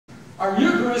Our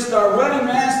Eucharist, our wedding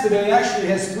Mass today, actually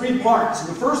has three parts.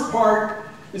 The first part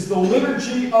is the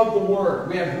Liturgy of the Word.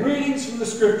 We have readings from the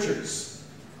Scriptures.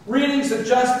 Readings that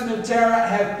Justin and Tara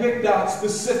have picked out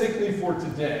specifically for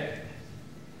today.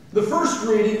 The first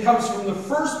reading comes from the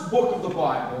first book of the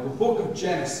Bible, the book of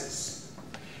Genesis.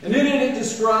 And in it, it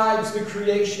describes the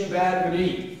creation of Adam and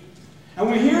Eve.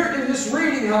 And we hear in this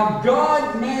reading how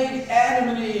God made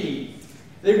Adam and Eve.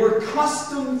 They were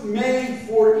custom made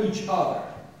for each other.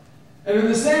 And in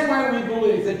the same way we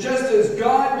believe that just as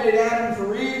God made Adam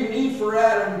for Eve and Eve for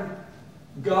Adam,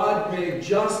 God made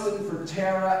Justin for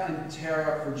Tara and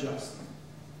Tara for Justin.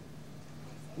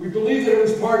 We believe that it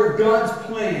was part of God's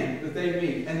plan that they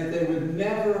meet and that they would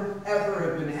never, ever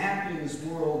have been happy in this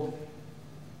world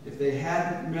if they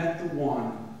hadn't met the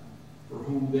one for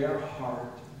whom their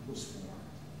heart was formed.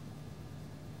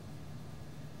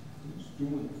 Who's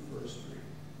doing the first reading?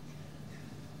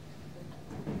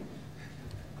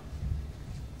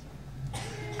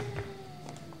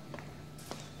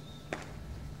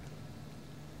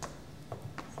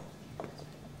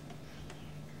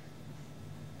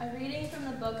 A reading from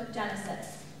the book of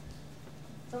Genesis.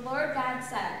 The Lord God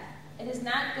said, "It is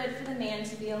not good for the man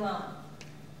to be alone.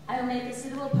 I will make a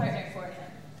suitable partner for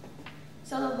him."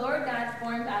 So the Lord God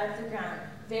formed out of the ground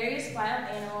various wild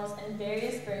animals and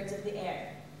various birds of the air,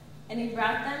 and he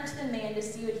brought them to the man to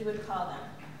see what he would call them.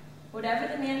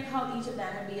 Whatever the man called each of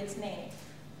them would be its name.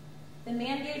 The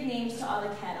man gave names to all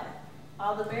the cattle,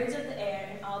 all the birds of the air,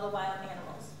 and all the wild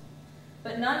animals.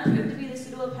 But none proved to be the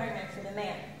suitable partner for the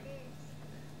man.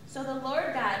 So the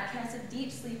Lord God cast a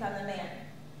deep sleep on the man,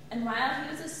 and while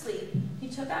he was asleep, he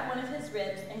took out one of his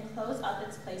ribs and closed up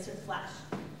its place with flesh.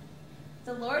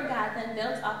 The Lord God then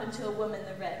built up into a woman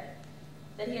the rib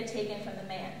that he had taken from the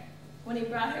man. When he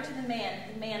brought her to the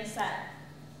man said,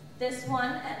 "This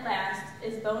one at last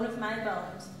is bone of my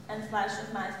bones and flesh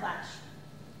of my flesh.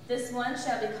 This one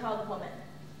shall be called woman,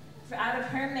 for out of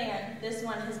her man this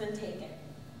one has been taken."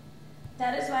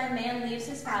 That is why a man leaves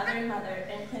his father and mother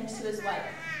and clings to his wife,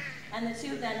 and the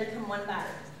two then become one body.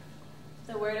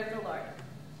 The word of the Lord.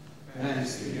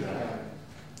 Thanks be to God.